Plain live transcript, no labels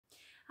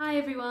Hi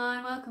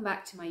everyone, welcome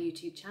back to my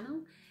YouTube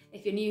channel.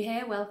 If you're new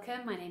here,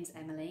 welcome, my name's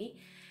Emily.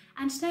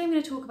 And today I'm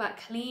going to talk about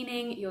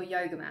cleaning your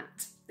yoga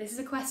mat. This is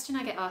a question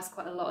I get asked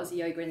quite a lot as a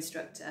yoga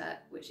instructor,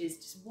 which is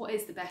just what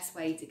is the best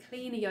way to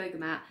clean a yoga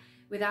mat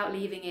without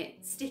leaving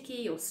it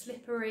sticky or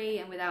slippery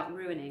and without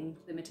ruining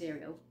the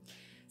material.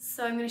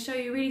 So I'm going to show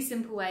you a really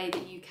simple way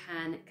that you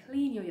can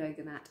clean your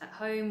yoga mat at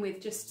home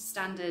with just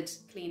standard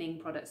cleaning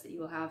products that you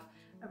will have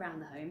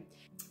around the home.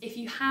 If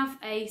you have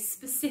a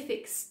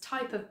specific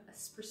type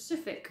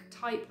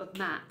of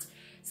mat,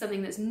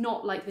 something that's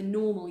not like the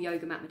normal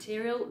yoga mat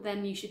material,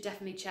 then you should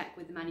definitely check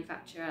with the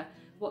manufacturer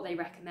what they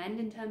recommend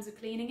in terms of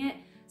cleaning it.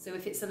 So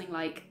if it's something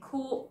like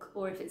cork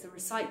or if it's a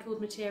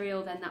recycled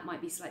material, then that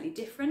might be slightly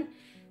different.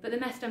 But the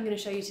method I'm going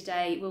to show you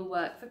today will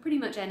work for pretty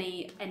much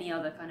any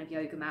other kind of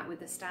yoga mat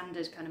with the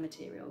standard kind of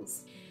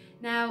materials.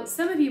 Now,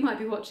 some of you might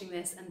be watching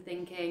this and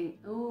thinking,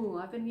 oh,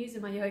 I've been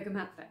using my yoga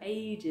mat for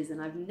ages and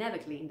I've never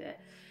cleaned it.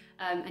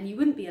 And you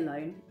wouldn't be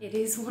alone. It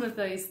is one of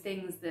those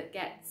things that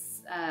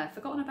gets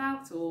forgotten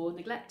about or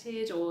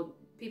neglected, or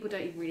people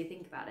don't even really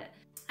think about it.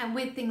 And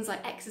with things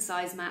like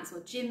exercise mats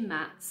or gym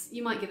mats,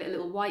 you might give it a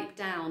little wipe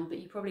down, but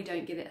you probably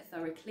don't give it a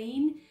thorough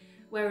clean.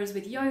 Whereas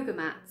with yoga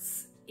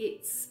mats,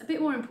 it's a bit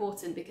more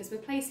important because we're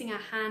placing our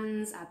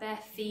hands, our bare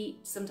feet,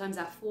 sometimes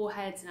our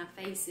foreheads and our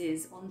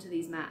faces onto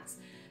these mats.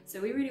 So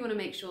we really want to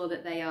make sure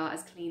that they are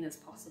as clean as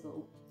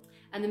possible.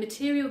 And the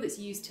material that's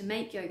used to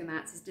make yoga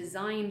mats is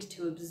designed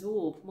to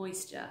absorb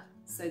moisture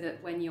so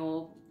that when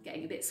you're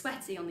getting a bit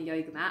sweaty on the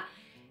yoga mat,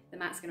 the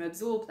mat's going to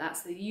absorb that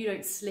so that you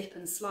don't slip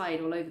and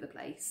slide all over the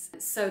place.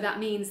 So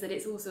that means that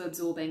it's also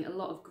absorbing a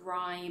lot of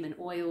grime and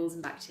oils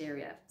and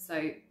bacteria.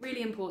 So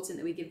really important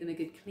that we give them a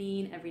good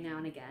clean every now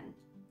and again.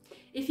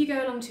 If you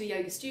go along to a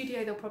yoga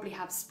studio, they'll probably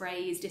have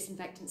sprays,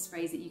 disinfectant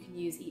sprays that you can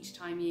use each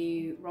time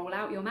you roll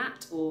out your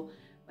mat or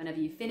whenever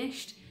you've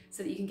finished,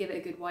 so that you can give it a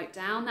good wipe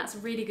down. That's a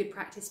really good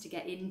practice to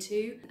get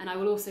into. And I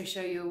will also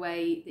show you a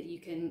way that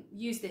you can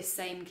use this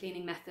same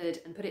cleaning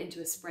method and put it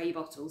into a spray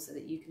bottle so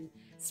that you can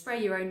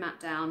spray your own mat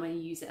down when you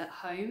use it at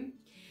home.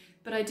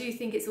 But I do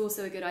think it's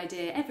also a good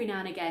idea every now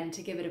and again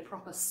to give it a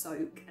proper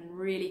soak and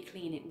really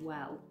clean it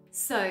well.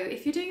 So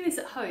if you're doing this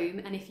at home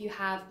and if you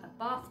have a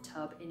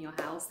bathtub in your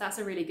house, that's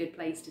a really good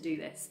place to do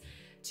this.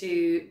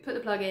 To put the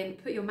plug in,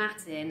 put your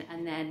mat in,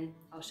 and then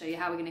I'll show you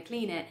how we're going to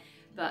clean it.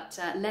 But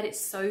let it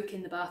soak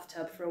in the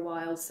bathtub for a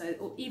while,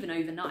 or even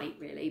overnight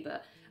really,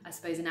 but I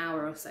suppose an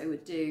hour or so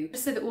would do,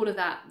 just so that all of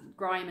that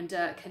grime and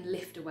dirt can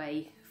lift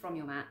away from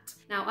your mat.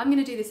 Now I'm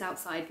going to do this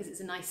outside because it's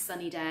a nice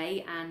sunny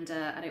day and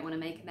I don't want to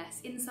make a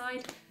mess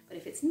inside, but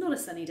if it's not a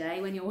sunny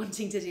day when you're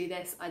wanting to do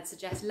this, I'd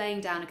suggest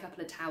laying down a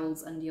couple of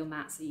towels under your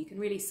mat so you can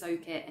really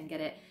soak it and get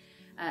it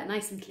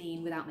nice and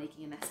clean without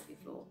making a mess of your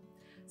floor.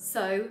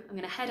 So I'm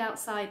going to head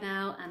outside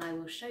now and I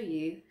will show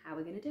you how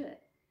we're going to do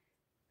it.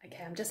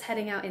 Okay, I'm just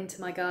heading out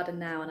into my garden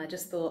now and I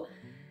just thought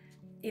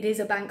it is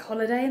a bank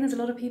holiday and there's a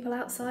lot of people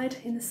outside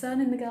in the sun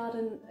in the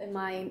garden, in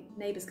my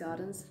neighbour's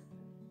gardens.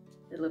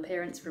 Little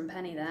appearance from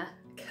Penny there,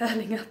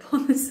 curling up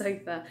on the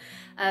sofa.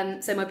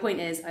 So my point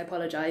is, I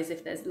apologise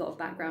if there's a lot of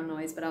background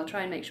noise, but I'll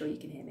try and make sure you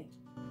can hear me.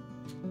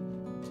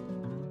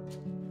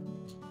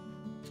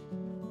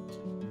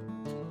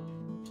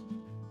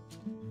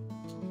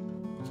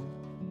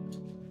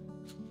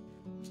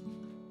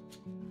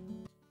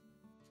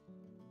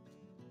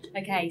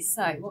 Okay,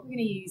 so what we're going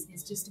to use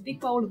is just a big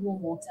bowl of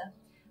warm water,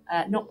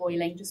 not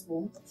boiling, just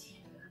warm.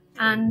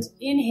 And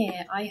in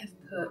here I have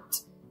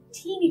put a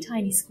teeny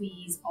tiny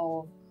squeeze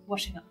of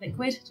washing up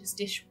liquid, just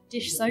dish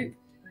soap.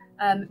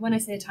 When I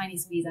say a tiny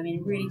squeeze, I mean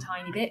a really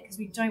tiny bit because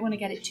we don't want to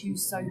get it too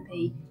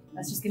soapy.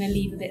 That's just going to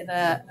leave a bit of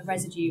a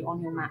residue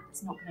on your mat.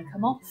 It's not going to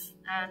come off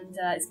and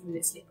it's going to be a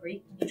bit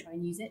slippery when you try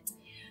and use it.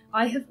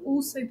 I have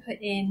also put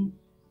in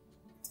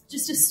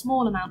just a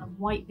small amount of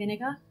white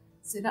vinegar.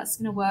 So that's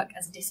going to work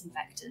as a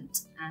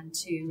disinfectant and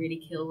to really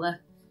kill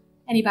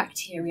any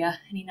bacteria,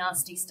 any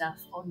nasty stuff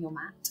on your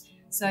mat.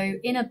 So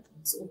in a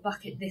sort of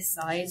bucket this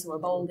size or a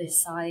bowl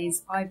this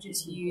size, I've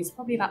just used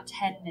probably about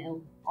 10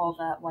 ml of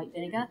white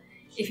vinegar.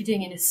 If you're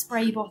doing it in a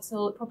spray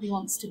bottle, it probably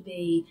wants to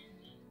be,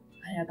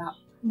 I don't know, about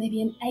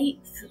maybe an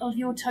eighth of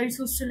your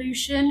total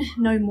solution,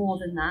 no more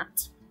than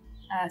that.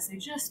 So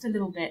just a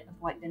little bit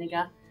of white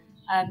vinegar.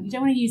 You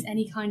don't want to use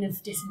any kind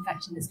of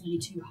disinfectant that's going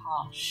to be too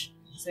harsh.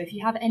 So if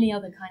you have any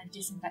other kind of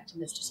disinfectant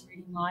that's just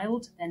really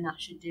mild, then that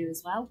should do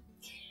as well.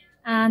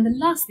 And the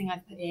last thing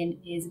I've put in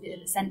is a bit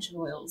of essential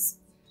oils.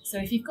 So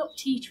if you've got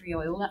tea tree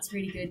oil, that's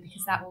really good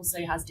because that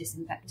also has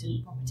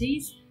disinfectant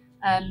properties.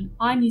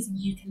 I'm using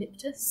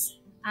eucalyptus,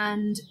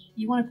 and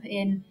you want to put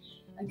in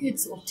a good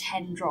sort of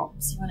 10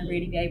 drops. You want to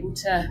really be able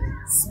to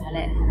smell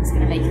it. It's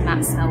going to make your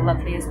mat smell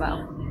lovely as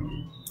well.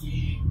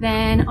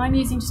 Then I'm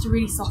using just a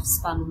really soft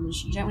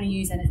sponge. You don't want to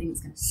use anything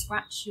that's going to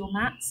scratch your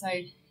mat. So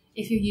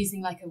if you're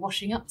using like a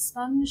washing up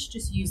sponge,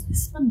 just use the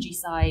spongy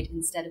side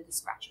instead of the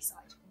scratchy side.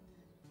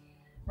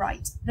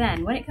 Right,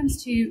 then when it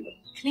comes to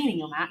cleaning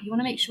your mat, you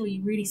want to make sure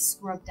you really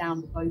scrub down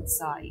both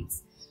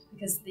sides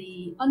because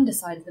the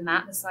underside of the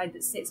mat, the side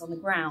that sits on the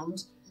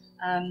ground,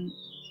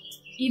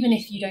 even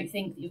if you don't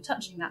think that you're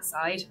touching that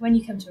side, when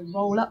you come to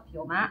roll up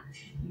your mat,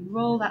 you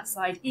roll that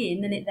side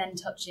in and it then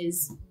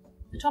touches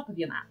the top of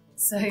your mat.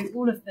 So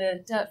all of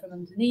the dirt from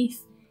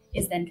underneath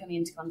is then coming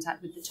into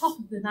contact with the top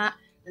of the mat,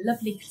 the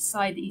lovely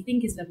side that you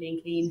think is lovely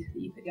and clean,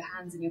 that you put your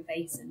hands and your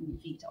face and your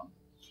feet on.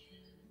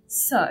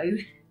 So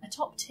a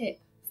top tip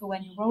for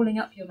when you're rolling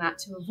up your mat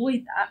to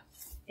avoid that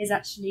is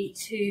actually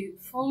to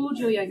fold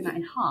your yoga mat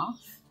in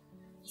half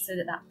so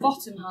that that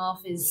bottom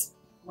half is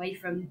away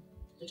from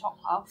the top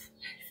half,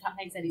 if that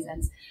makes any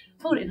sense.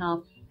 Fold it in half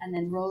and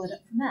then roll it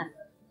up from there.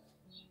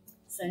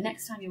 So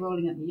next time you're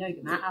rolling up your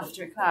yoga mat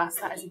after a class,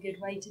 that is a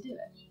good way to do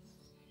it.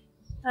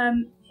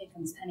 Here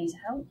comes Penny to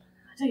help.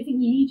 I don't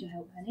think you need your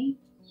help, Penny.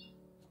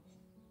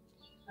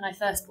 When I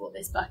first brought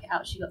this bucket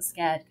out, she got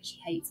scared because she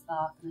hates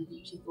bath and I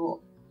think she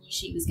thought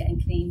she was getting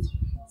cleaned.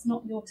 It's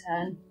not your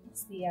turn,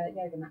 it's the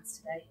yoga mats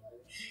today.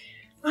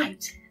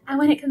 Right, and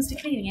when it comes to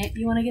cleaning it,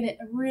 you want to give it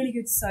a really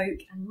good soak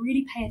and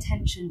really pay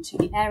attention to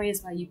the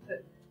areas where you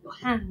put your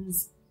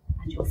hands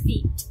and your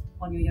feet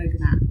on your yoga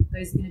mat.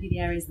 Those are going to be the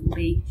areas that will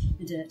be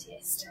the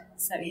dirtiest.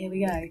 So here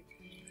we go.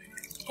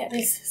 Get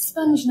this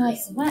sponge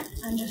nice and wet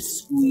and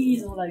just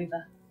squeeze all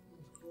over.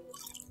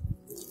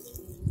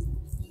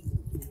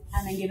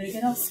 And then give it a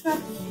good old scrub.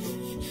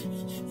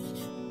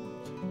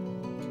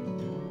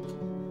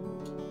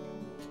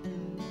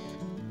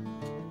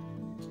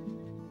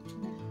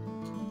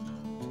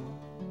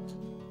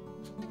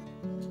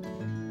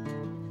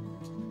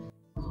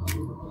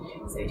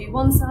 So do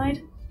one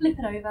side, flip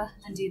it over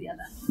and do the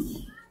other.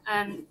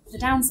 The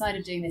downside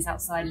of doing this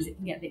outside is it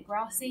can get a bit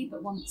grassy,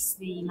 but once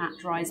the mat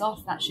dries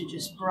off, that should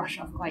just brush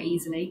off quite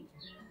easily.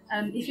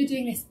 If you're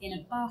doing this in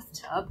a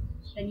bathtub,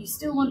 then you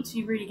still want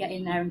to really get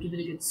in there and give it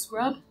a good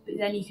scrub, but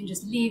then you can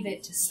just leave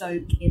it to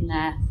soak in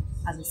there.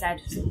 As I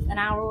said, sort of an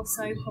hour or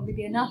so probably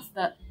be enough,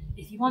 but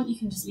if you want, you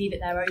can just leave it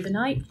there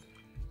overnight,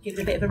 give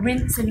it a bit of a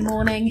rinse in the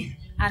morning,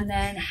 and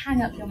then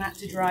hang up your mat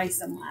to dry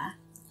somewhere.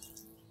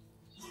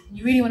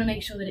 You really want to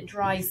make sure that it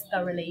dries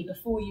thoroughly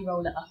before you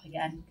roll it up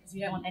again, because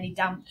you don't want any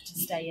damp to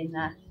stay in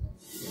there.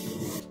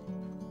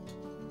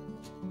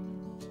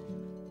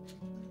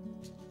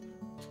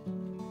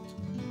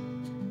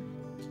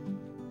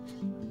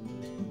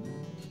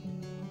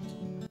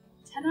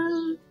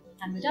 Ta-da!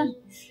 And we're done.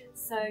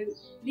 So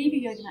leave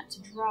your yoga mat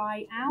to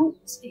dry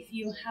out. If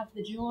you have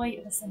the joy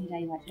of a sunny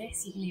day like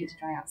this, you can leave it to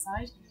dry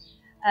outside.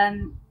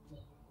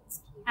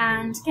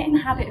 And get in the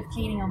habit of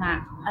cleaning your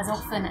mat as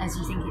often as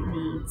you think it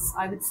needs.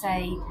 I would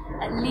say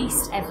at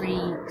least every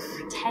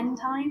 10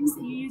 times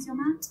that you use your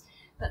mat.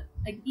 But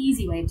an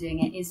easy way of doing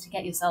it is to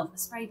get yourself a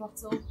spray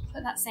bottle,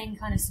 put that same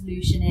kind of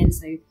solution in,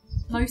 so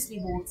mostly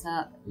water,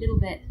 a little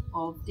bit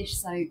of dish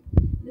soap,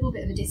 a little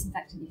bit of a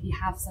disinfectant if you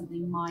have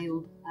something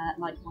mild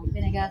like white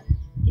vinegar.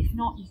 If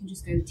not, you can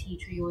just go with tea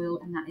tree oil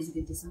and that is a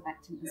good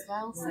disinfectant as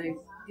well, so a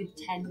good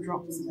 10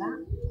 drops of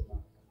that.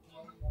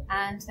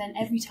 And then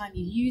every time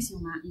you use your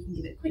mat, you can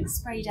give it a quick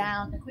spray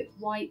down, a quick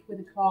wipe with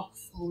a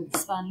cloth or with a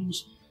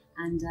sponge,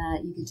 and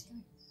you're good to go.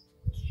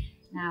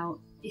 Now,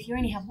 if you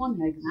only have one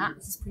yoga mat,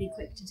 this is pretty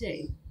quick to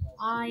do.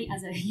 I,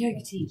 as a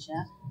yoga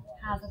teacher,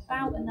 have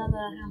about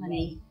another, how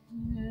many?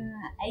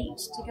 8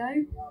 to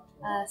go.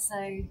 So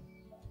I'm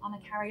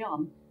gonna carry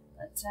on.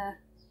 But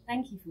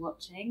thank you for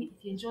watching.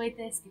 If you enjoyed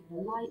this, give it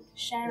a like,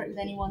 share it with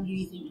anyone who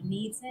you think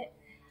needs it,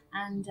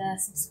 and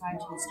subscribe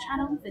to this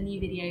channel for new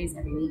videos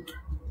every week.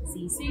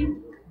 See you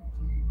soon.